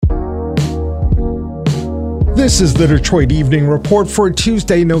This is the Detroit Evening Report for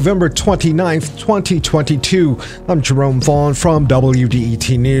Tuesday, November 29th, 2022. I'm Jerome Vaughn from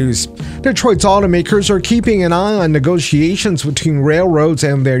WDET News. Detroit's automakers are keeping an eye on negotiations between railroads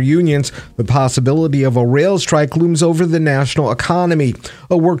and their unions. The possibility of a rail strike looms over the national economy.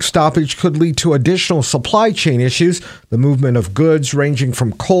 A work stoppage could lead to additional supply chain issues. The movement of goods ranging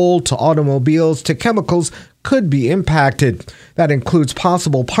from coal to automobiles to chemicals could be impacted. That includes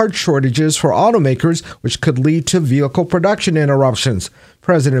possible part shortages for automakers, which could lead to vehicle production interruptions.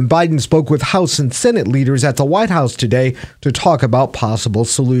 President Biden spoke with House and Senate leaders at the White House today to talk about possible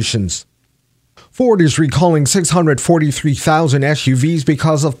solutions. Ford is recalling 643,000 SUVs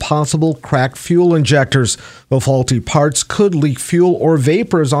because of possible cracked fuel injectors. The faulty parts could leak fuel or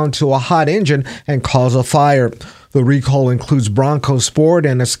vapors onto a hot engine and cause a fire. The recall includes Bronco Sport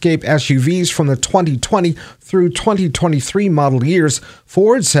and Escape SUVs from the 2020 through 2023 model years.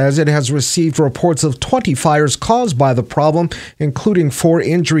 Ford says it has received reports of 20 fires caused by the problem, including 4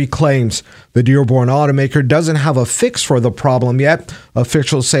 injury claims. The Dearborn automaker doesn't have a fix for the problem yet.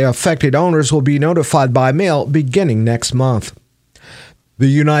 Officials say affected owners will be notified by mail beginning next month. The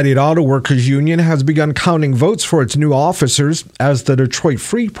United Auto Workers Union has begun counting votes for its new officers. As the Detroit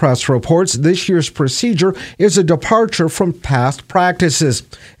Free Press reports, this year's procedure is a departure from past practices.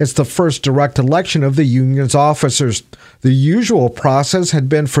 It's the first direct election of the union's officers. The usual process had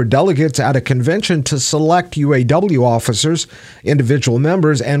been for delegates at a convention to select UAW officers. Individual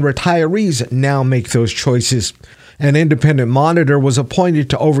members and retirees now make those choices. An independent monitor was appointed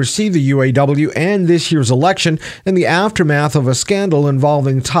to oversee the UAW and this year's election in the aftermath of a scandal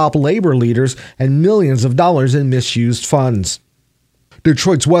involving top labor leaders and millions of dollars in misused funds.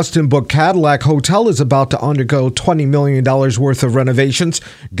 Detroit's Westin Book Cadillac Hotel is about to undergo $20 million worth of renovations.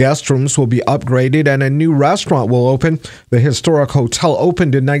 Guest rooms will be upgraded and a new restaurant will open. The historic hotel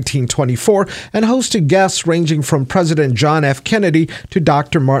opened in 1924 and hosted guests ranging from President John F. Kennedy to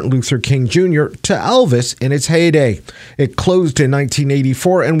Dr. Martin Luther King Jr. to Elvis in its heyday. It closed in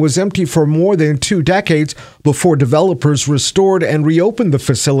 1984 and was empty for more than 2 decades before developers restored and reopened the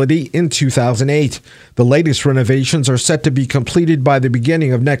facility in 2008. The latest renovations are set to be completed by the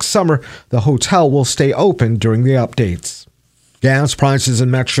beginning of next summer. The hotel will stay open during the updates. Gas prices in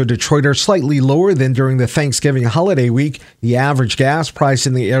Metro Detroit are slightly lower than during the Thanksgiving holiday week. The average gas price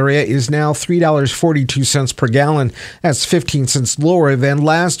in the area is now $3.42 per gallon. That's 15 cents lower than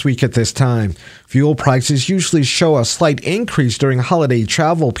last week at this time. Fuel prices usually show a slight increase during holiday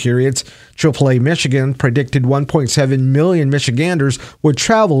travel periods. AAA Michigan predicted 1.7 million Michiganders would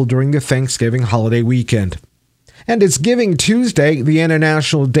travel during the Thanksgiving holiday weekend. And it's Giving Tuesday, the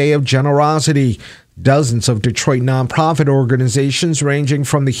International Day of Generosity. Dozens of Detroit nonprofit organizations ranging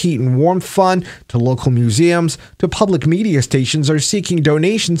from the Heat and Warmth Fund to local museums to public media stations are seeking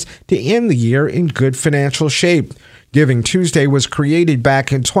donations to end the year in good financial shape. Giving Tuesday was created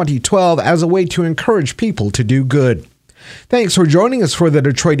back in 2012 as a way to encourage people to do good. Thanks for joining us for the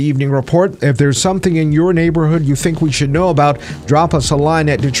Detroit Evening Report. If there's something in your neighborhood you think we should know about, drop us a line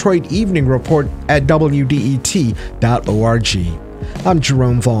at DetroitEveningReport@WDET.org. I'm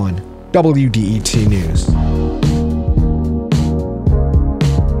Jerome Vaughn, WDET News.